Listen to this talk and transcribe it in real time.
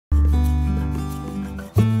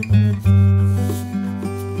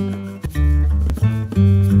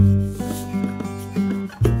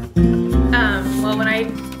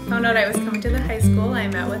school, I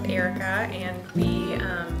met with Erica, and we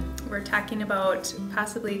were talking about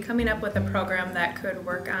possibly coming up with a program that could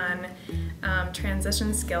work on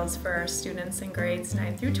transition skills for our students in grades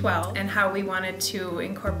 9 through 12, and how we wanted to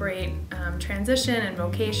incorporate transition and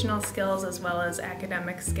vocational skills as well as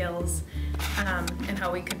academic skills, and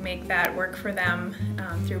how we could make that work for them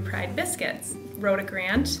through Pride Biscuits. Wrote a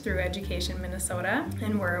grant through Education Minnesota,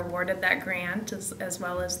 and were awarded that grant as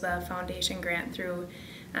well as the foundation grant through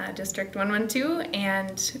District 112,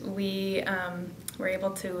 and we were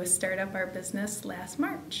able to start up our business last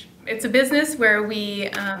March. It's a business where we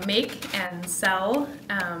make and sell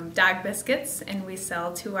dog biscuits, and we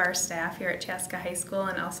sell to our staff here at Chaska High School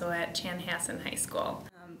and also at Chanhassen High School.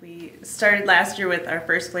 We started last year with our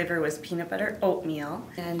first flavor was peanut butter oatmeal,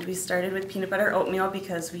 and we started with peanut butter oatmeal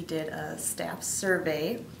because we did a staff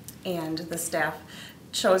survey, and the staff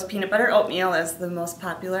chose peanut butter oatmeal as the most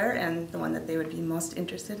popular and the one that they would be most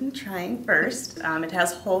interested in trying first. It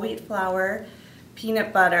has whole wheat flour,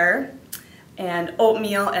 peanut butter, and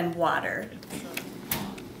oatmeal and water.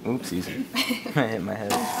 Oopsies, I hit my head.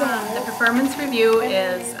 The performance review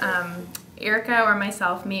is Erica or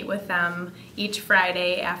myself meet with them each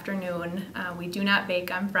Friday afternoon. We do not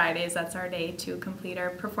bake on Fridays. That's our day to complete our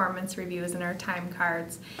performance reviews and our time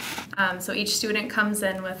cards. So each student comes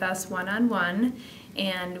in with us one-on-one,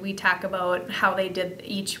 and we talk about how they did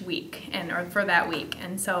each week or for that week.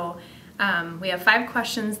 And so we have 5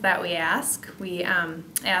 questions that we ask. We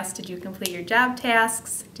ask, did you complete your job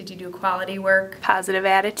tasks? Did you do quality work? Positive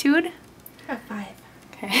attitude? 5.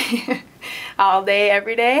 Okay. All day,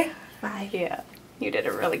 every day? 5. Yeah, you did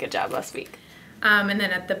a really good job last week. And then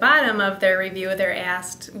at the bottom of their review, they're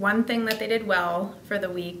asked one thing that they did well for the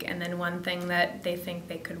week, and then one thing that they think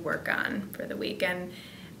they could work on for the week. And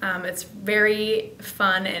it's very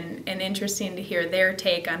fun and interesting to hear their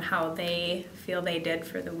take on how they feel they did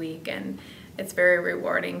for the week, and it's very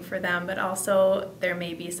rewarding for them, but also there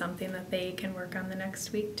may be something that they can work on the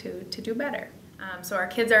next week to do better. So our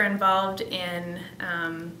kids are involved in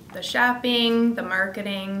the shopping, the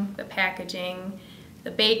marketing, the packaging, the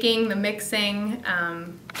baking, the mixing,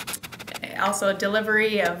 also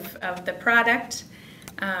delivery of the product.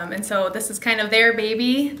 And so this is kind of their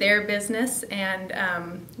baby, their business,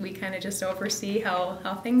 and we kind of just oversee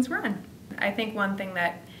how things run. I think one thing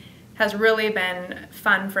that has really been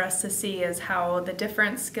fun for us to see is how the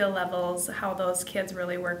different skill levels, how those kids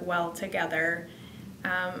really work well together.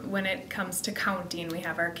 When it comes to counting, we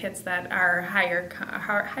have our kids that are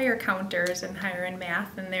higher counters and higher in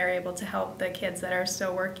math, and they're able to help the kids that are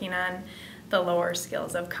still working on the lower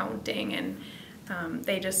skills of counting, and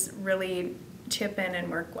they just really chip in and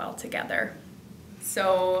work well together.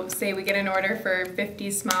 So say we get an order for 50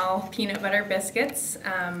 small peanut butter biscuits.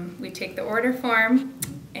 We take the order form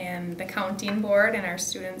and the counting board, and our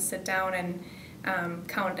students sit down and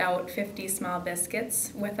count out 50 small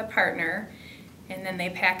biscuits with a partner. And then they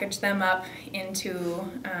package them up into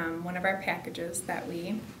one of our packages that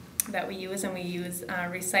we use, and we use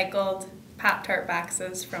recycled Pop-Tart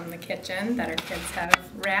boxes from the kitchen that our kids have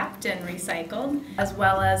wrapped and recycled, as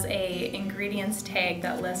well as a ingredients tag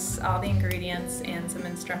that lists all the ingredients and some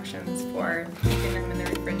instructions for keeping them in the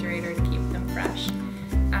refrigerator to keep them fresh.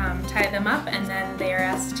 Tie them up, and then they are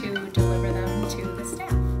asked to deliver them to the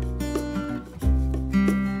staff.